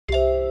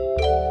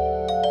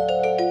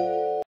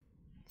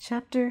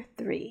Chapter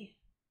 3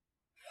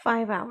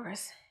 5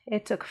 hours.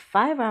 It took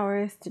 5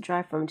 hours to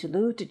drive from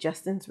Toulouse to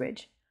Justin's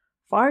Ridge.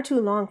 Far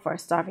too long for a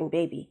starving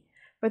baby,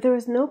 but there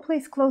was no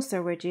place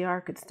closer where JR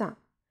could stop.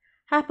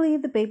 Happily,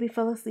 the baby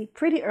fell asleep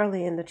pretty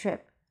early in the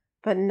trip,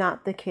 but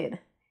not the kid.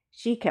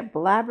 She kept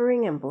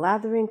blabbering and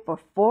blathering for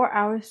 4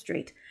 hours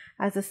straight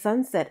as the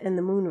sun set and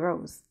the moon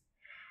rose.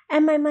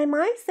 And my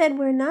mind said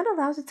we're not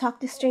allowed to talk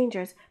to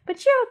strangers,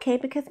 but you're okay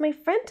because my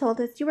friend told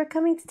us you were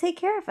coming to take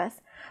care of us.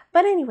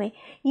 But anyway,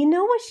 you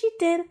know what she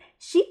did?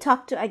 She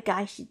talked to a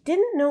guy she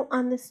didn't know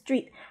on the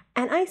street,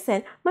 and I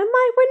said, my we're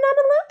not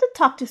allowed to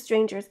talk to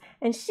strangers.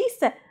 And she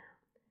said,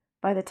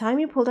 by the time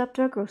he pulled up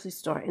to a grocery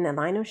store in a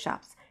line of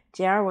shops,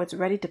 JR was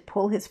ready to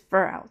pull his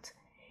fur out.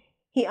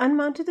 He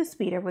unmounted the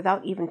speeder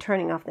without even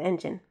turning off the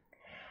engine.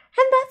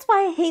 And that's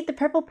why I hate the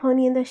purple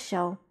pony in this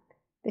show.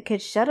 The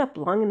kid shut up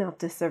long enough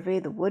to survey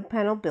the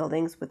wood-paneled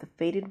buildings with the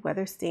faded,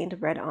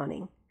 weather-stained red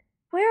awning.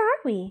 Where are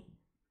we?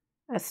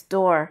 A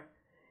store.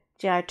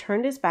 J.I.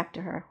 turned his back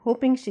to her,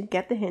 hoping she'd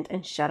get the hint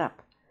and shut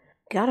up.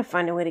 Gotta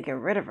find a way to get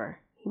rid of her,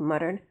 he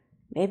muttered.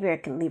 Maybe I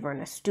can leave her in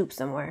a stoop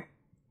somewhere.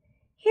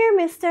 Here,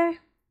 mister.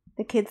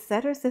 The kid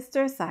set her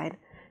sister aside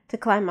to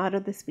climb out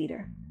of the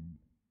speeder.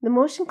 The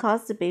motion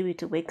caused the baby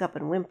to wake up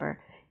and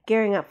whimper,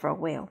 gearing up for a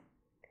wail.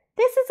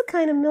 This is the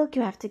kind of milk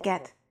you have to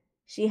get.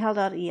 She held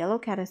out a yellow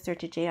canister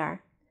to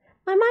JR.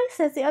 My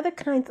says the other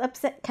kinds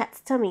upset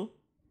Cat's tummy.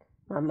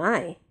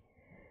 My.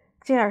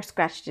 JR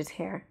scratched his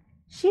hair.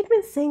 She'd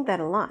been saying that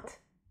a lot.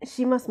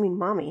 She must mean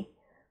Mommy.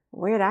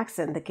 Weird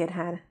accent the kid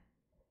had.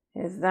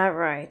 Is that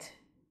right?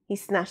 He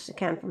snatched the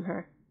can from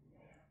her.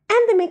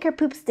 And they make her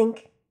poop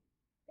stink.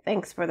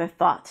 Thanks for the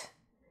thought.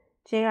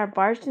 JR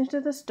barged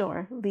into the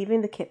store,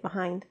 leaving the kit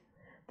behind.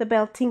 The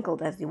bell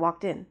tinkled as he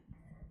walked in.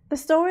 The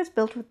store was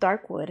built with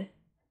dark wood,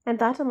 and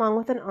that, along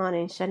with an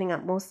awning shutting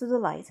out most of the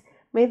light,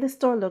 made the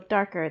store look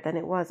darker than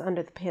it was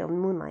under the pale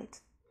moonlight.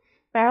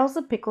 Barrels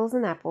of pickles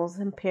and apples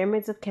and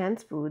pyramids of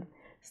canned food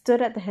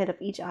stood at the head of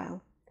each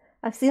aisle.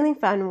 A ceiling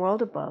fan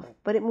whirled above,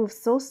 but it moved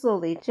so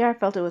slowly JR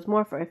felt it was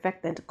more for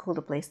effect than to cool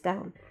the place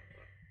down.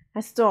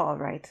 A store, all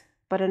right,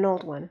 but an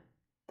old one.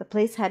 The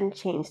place hadn't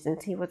changed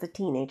since he was a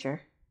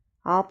teenager.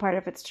 All part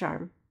of its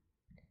charm.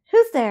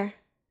 Who's there?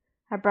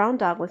 A brown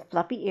dog with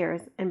fluffy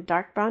ears and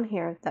dark brown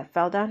hair that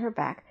fell down her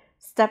back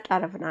stepped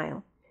out of an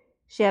aisle.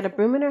 She had a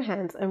broom in her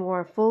hands and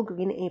wore a full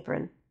green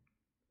apron.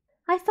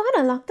 I thought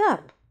I locked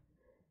up.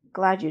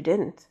 Glad you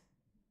didn't.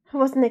 I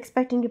wasn't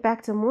expecting you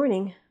back till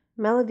morning.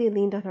 Melody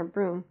leaned on her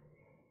broom.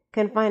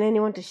 Couldn't find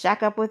anyone to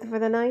shack up with for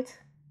the night?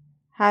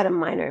 Had a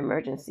minor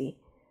emergency.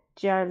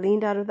 JR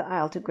leaned out of the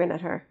aisle to grin at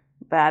her.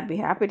 But I'd be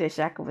happy to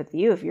shack up with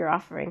you if you're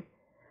offering.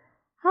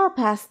 I'll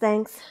pass,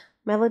 thanks.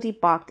 Melody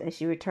balked as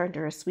she returned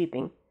to her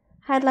sweeping.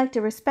 I'd like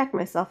to respect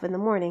myself in the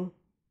morning.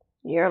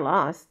 Your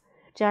loss.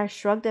 JR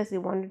shrugged as he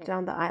wandered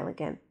down the aisle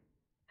again.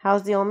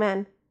 How's the old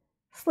man?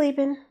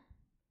 Sleeping.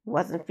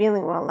 Wasn't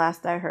feeling well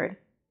last I heard.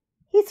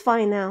 He's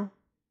fine now.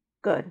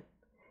 Good.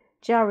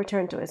 JR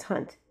returned to his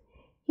hunt.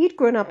 He'd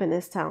grown up in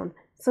this town,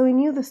 so he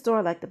knew the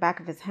store like the back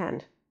of his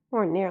hand,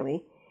 or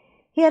nearly.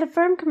 He had a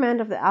firm command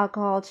of the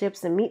alcohol,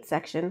 chips, and meat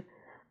section,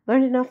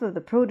 learned enough of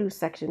the produce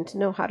section to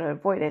know how to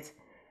avoid it,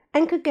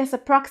 and could guess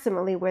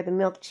approximately where the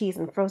milk, cheese,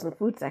 and frozen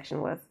food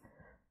section was.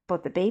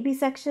 But the baby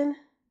section?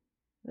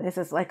 This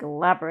is like a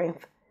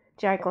labyrinth.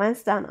 JR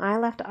glanced down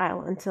aisle after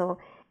aisle until,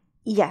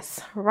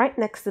 yes, right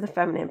next to the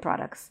feminine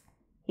products.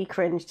 He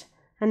cringed.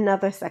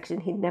 Another section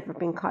he'd never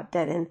been caught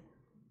dead in.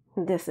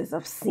 This is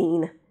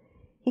obscene.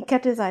 He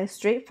kept his eyes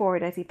straight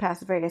forward as he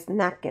passed various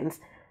napkins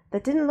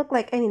that didn't look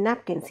like any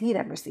napkins he'd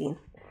ever seen.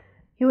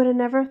 He would have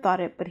never thought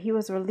it, but he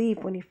was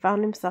relieved when he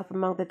found himself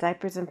among the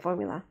diapers and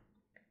formula.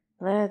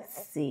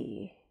 Let's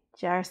see.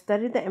 JR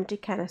studied the empty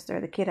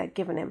canister the kid had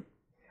given him.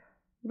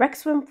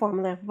 Rexwim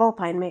formula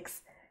Vulpine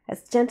mix,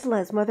 as gentle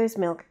as mother's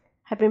milk,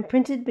 had been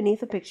printed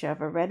beneath a picture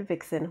of a red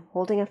vixen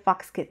holding a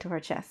fox kit to her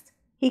chest.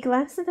 He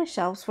glanced at the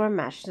shelves for a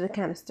match to the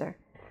canister.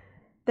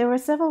 There were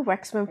several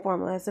Rexwim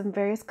formulas in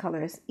various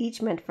colors,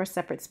 each meant for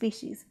separate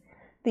species.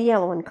 The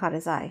yellow one caught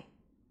his eye.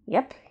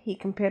 Yep, he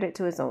compared it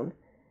to his own.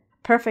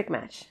 Perfect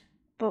match.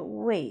 But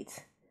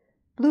wait.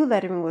 Blue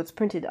lettering was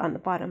printed on the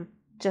bottom,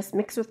 just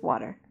mixed with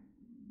water.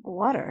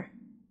 Water?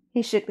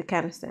 He shook the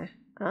canister.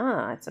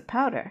 Ah, it's a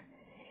powder.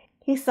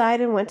 He sighed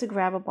and went to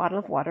grab a bottle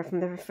of water from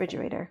the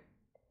refrigerator.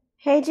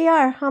 Hey,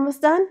 JR,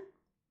 almost done?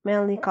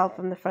 Melanie called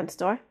from the front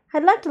door.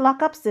 I'd like to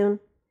lock up soon.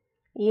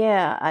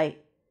 Yeah,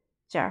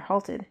 JR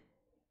halted.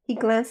 He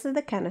glanced at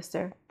the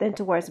canister, then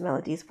towards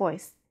Melody's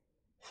voice.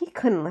 He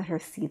couldn't let her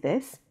see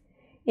this.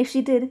 If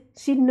she did,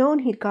 she'd known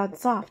he'd gone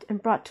soft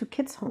and brought 2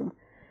 kids home.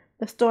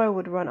 The story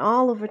would run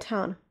all over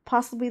town,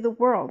 possibly the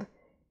world.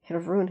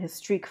 It'd ruin his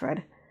street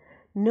cred.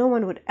 No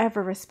one would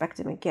ever respect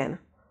him again.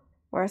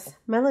 Worse,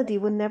 Melody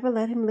would never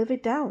let him live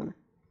it down.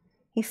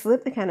 He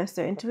slipped the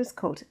canister into his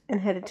coat and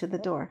headed to the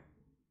door.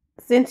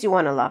 Since you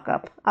want to lock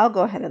up, I'll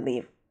go ahead and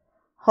leave.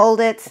 Hold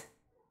it!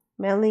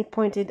 Melanie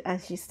pointed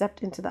as she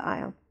stepped into the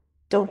aisle.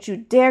 Don't you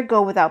dare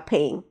go without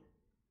paying.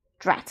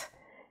 Drat!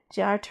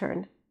 JR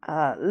turned.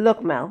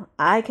 Look, Mel,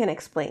 I can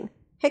explain.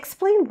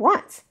 Explain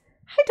what?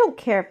 I don't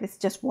care if it's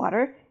just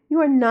water. You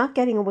are not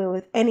getting away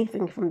with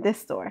anything from this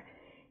store.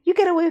 You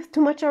get away with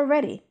too much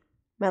already.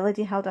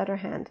 Melody held out her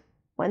hand.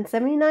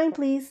 179,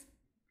 please.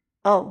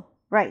 Oh,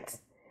 right.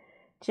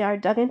 JR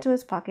dug into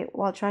his pocket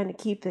while trying to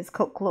keep his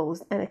coat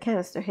closed and a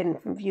canister hidden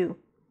from view.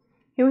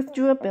 He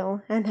withdrew a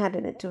bill and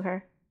handed it to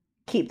her.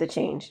 Keep the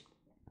change.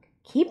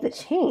 Keep the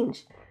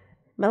change?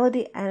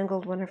 Melody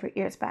angled one of her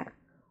ears back.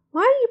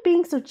 Why are you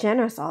being so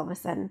generous all of a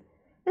sudden?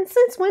 And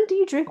since when do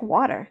you drink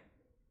water?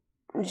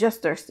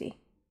 Just thirsty.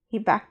 He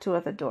backed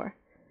toward the door.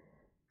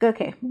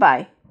 Okay,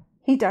 bye.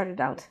 He darted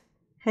out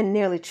and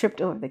nearly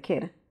tripped over the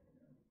kid.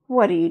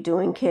 What are you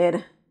doing,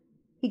 kid?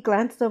 He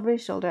glanced over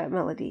his shoulder at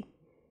Melody.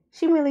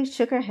 She merely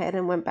shook her head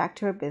and went back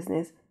to her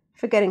business,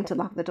 forgetting to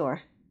lock the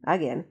door.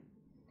 Again.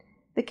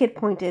 The kid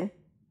pointed.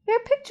 Your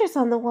picture's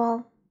on the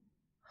wall.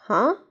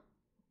 Huh?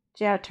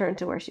 JR turned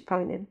to where she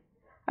pointed.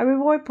 A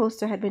reward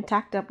poster had been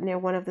tacked up near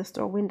one of the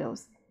store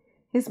windows.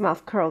 His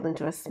mouth curled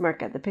into a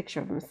smirk at the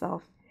picture of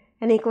himself,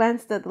 and he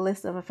glanced at the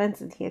list of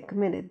offenses he had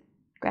committed.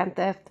 Grand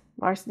theft,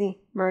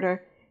 larceny,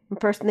 murder,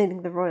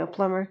 impersonating the royal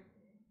plumber.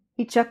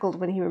 He chuckled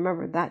when he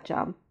remembered that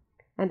job.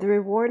 And the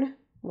reward?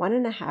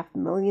 $1.5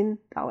 million.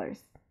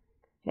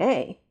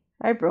 Hey,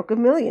 I broke $1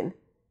 million.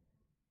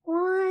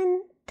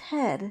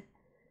 Wanted.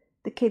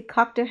 The kid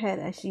cocked her head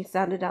as she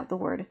sounded out the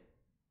word.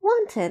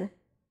 Wanted?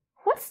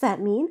 What's that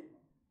mean?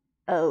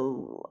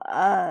 Oh,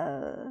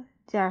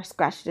 JR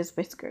scratched his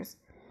whiskers.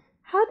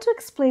 How to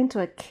explain to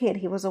a kid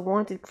he was a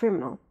wanted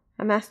criminal,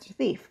 a master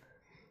thief?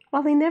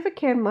 While he never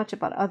cared much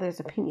about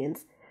others'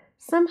 opinions,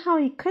 somehow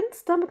he couldn't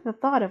stomach the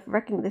thought of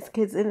wrecking this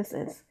kid's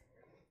innocence.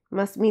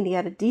 Must mean he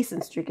had a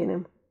decent streak in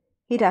him.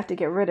 He'd have to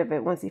get rid of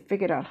it once he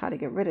figured out how to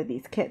get rid of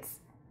these kids.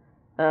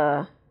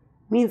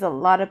 Means a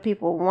lot of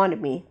people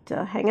wanted me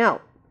to hang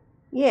out.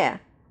 Yeah,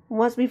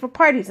 wants me for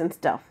parties and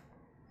stuff.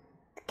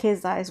 The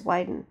kid's eyes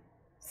widened.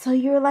 So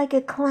you're like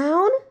a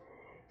clown?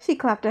 She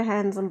clapped her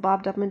hands and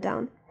bobbed up and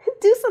down.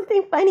 Do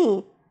something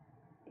funny.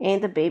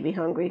 Ain't the baby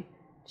hungry?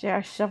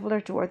 JR shuffled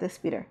her toward the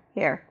speeder.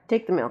 Here,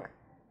 take the milk.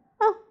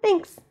 Oh,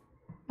 thanks.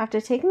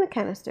 After taking the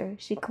canister,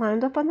 she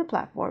climbed up on the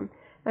platform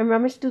and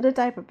rummaged through the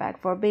diaper bag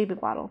for a baby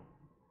bottle.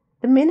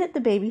 The minute the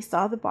baby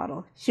saw the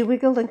bottle, she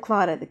wiggled and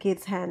clawed at the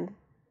kid's hand.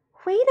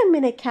 Wait a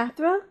minute,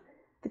 Cathra.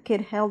 The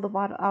kid held the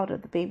bottle out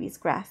of the baby's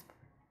grasp.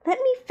 Let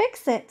me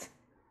fix it.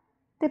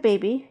 The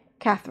baby,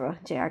 Cathra,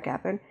 JR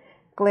gathered,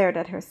 glared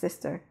at her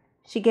sister.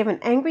 She gave an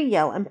angry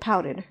yell and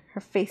pouted,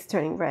 her face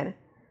turning red.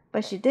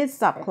 But she did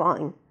stop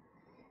clawing.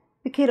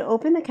 The kid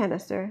opened the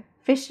canister,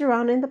 fished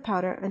around in the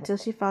powder until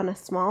she found a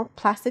small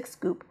plastic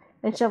scoop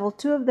and shoveled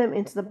 2 of them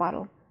into the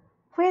bottle.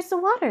 Where's the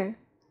water?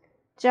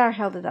 JR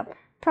held it up,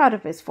 proud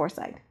of his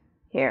foresight.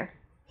 Here.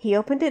 He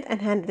opened it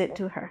and handed it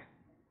to her.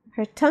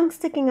 Her tongue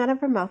sticking out of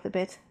her mouth a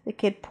bit, the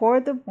kid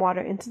poured the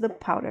water into the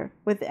powder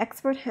with the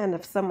expert hand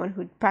of someone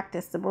who'd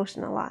practiced the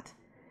motion a lot.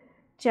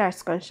 JR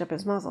scrunched up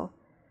his muzzle.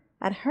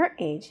 At her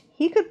age,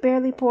 he could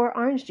barely pour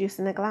orange juice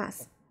in a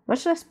glass,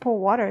 much less pour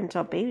water into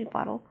a baby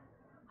bottle.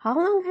 How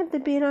long had they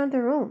been on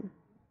their own?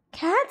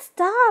 Cat,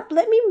 stop!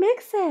 Let me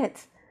mix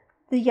it!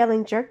 The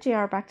yelling jerked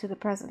JR back to the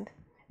present.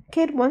 The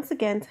kid once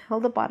again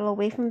held the bottle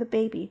away from the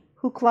baby,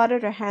 who clawed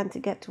at her hand to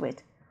get to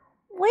it.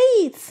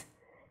 Wait!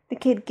 The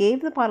kid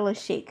gave the bottle a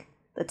shake.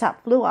 The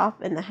top flew off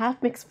and the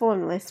half-mixed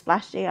formula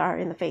splashed JR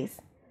in the face.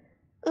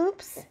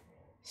 Oops.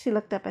 She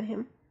looked up at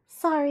him.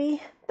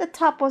 Sorry, the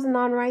top wasn't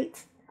on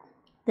right.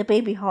 The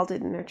baby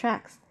halted in her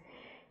tracks.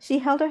 She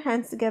held her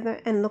hands together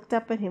and looked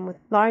up at him with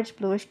large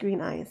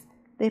bluish-green eyes,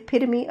 the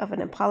epitome of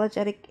an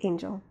apologetic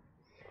angel.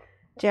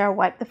 JR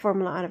wiped the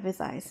formula out of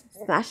his eyes,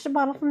 snatched the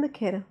bottle from the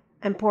kid,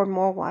 and poured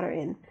more water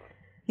in.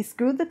 He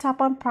screwed the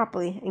top on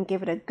properly and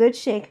gave it a good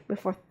shake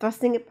before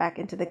thrusting it back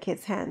into the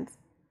kid's hands.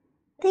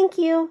 Thank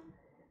you.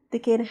 The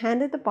kid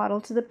handed the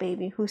bottle to the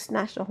baby, who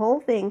snatched the whole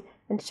thing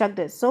and chugged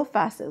it so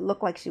fast it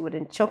looked like she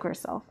would choke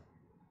herself.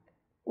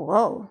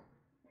 Whoa.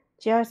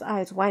 JR's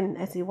eyes widened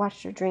as he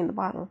watched her drain the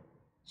bottle.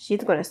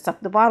 She's going to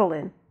suck the bottle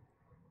in.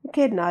 The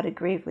kid nodded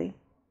gravely.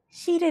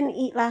 She didn't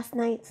eat last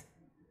night.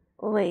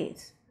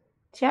 Wait.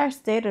 JR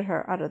stared at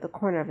her out of the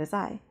corner of his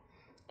eye.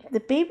 If the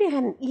baby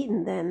hadn't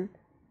eaten, then...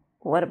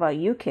 What about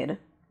you, kid?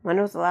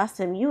 When was the last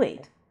time you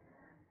ate?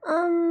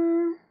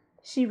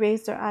 She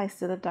raised her eyes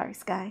to the dark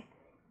sky.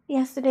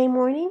 Yesterday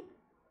morning?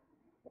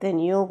 Then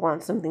you'll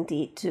want something to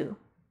eat, too.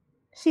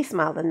 She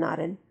smiled and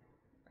nodded.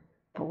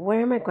 But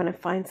where am I going to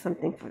find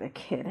something for the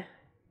kid?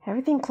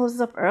 Everything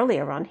closes up early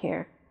around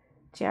here.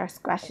 JR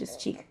scratched his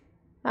cheek.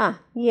 Ah,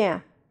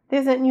 yeah.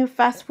 There's that new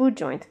fast food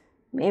joint.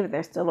 Maybe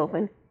they're still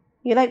open.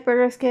 You like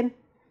burgers, kid?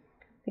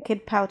 The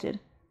kid pouted.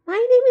 My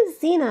name is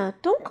Zena.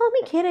 Don't call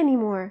me kid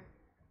anymore.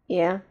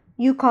 Yeah,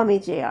 you call me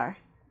JR.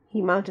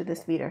 He mounted the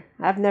speeder.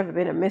 I've never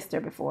been a mister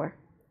before.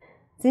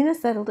 Zena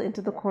settled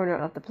into the corner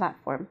of the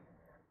platform.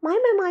 My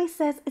mamai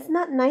says it's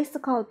not nice to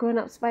call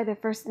grown-ups by their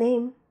first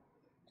name.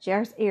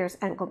 JR's ears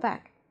angled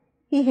back.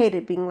 He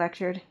hated being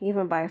lectured,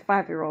 even by a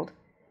 5-year-old.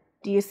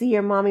 Do you see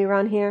your mommy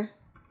around here?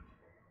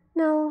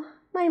 No,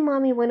 my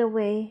mommy went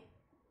away.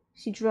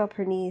 She drew up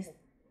her knees.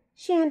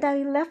 She and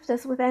Daddy left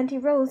us with Auntie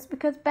Rose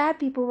because bad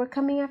people were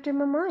coming after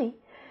Mamai.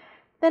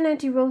 Then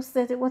Auntie Rose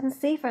said it wasn't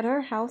safe at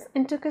her house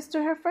and took us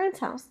to her friend's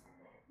house.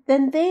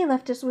 Then they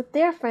left us with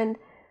their friend.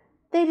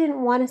 They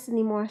didn't want us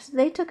anymore, so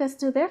they took us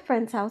to their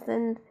friend's house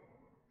and—"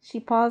 She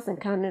paused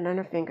and counted on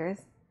her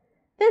fingers.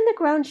 "Then the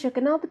ground shook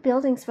and all the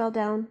buildings fell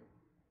down."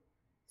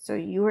 "So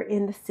you were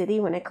in the city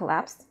when it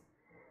collapsed?"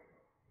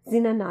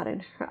 Zena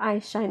nodded, her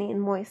eyes shiny and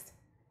moist.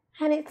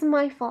 "And it's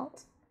my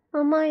fault.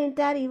 Mama and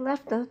Daddy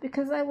left us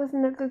because I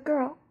wasn't a good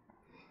girl."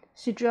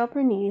 She drew up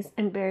her knees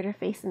and buried her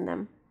face in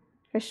them.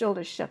 Her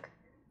shoulders shook.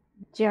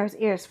 JR's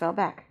ears fell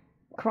back.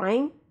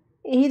 Crying?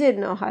 He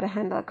didn't know how to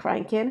handle a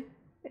crying kid.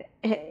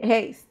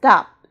 Hey,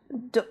 stop.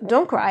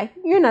 Don't cry.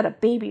 You're not a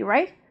baby,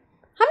 right?"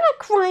 "I'm not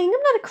crying.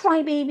 I'm not a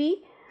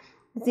crybaby."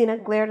 Zena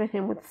glared at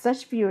him with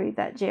such fury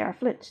that JR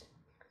flinched.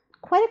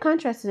 Quite a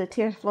contrast to the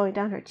tears flowing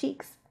down her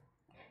cheeks.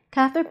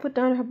 Catherine put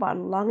down her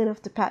bottle long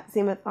enough to pat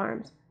Zena's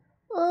arms.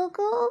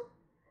 "Uncle?"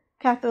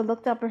 Catherine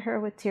looked up at her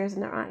with tears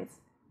in her eyes.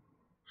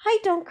 "I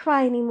don't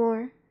cry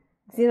anymore."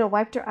 Zena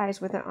wiped her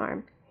eyes with her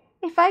arm.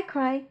 "If I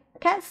cry,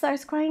 Cat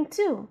starts crying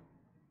too."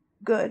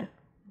 "Good."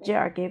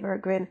 JR gave her a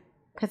grin.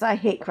 "'Cause I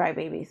hate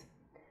crybabies."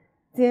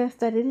 Zena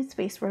studied his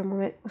face for a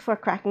moment before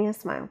cracking a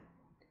smile.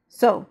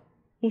 "So,"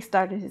 he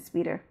started his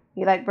speeder,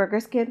 "you like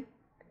burgers, kid?"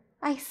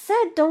 "I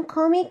said don't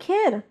call me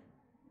kid."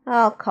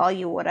 "I'll call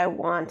you what I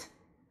want."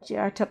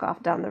 JR took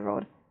off down the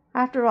road.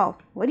 "After all,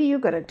 what are you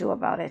going to do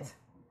about it?"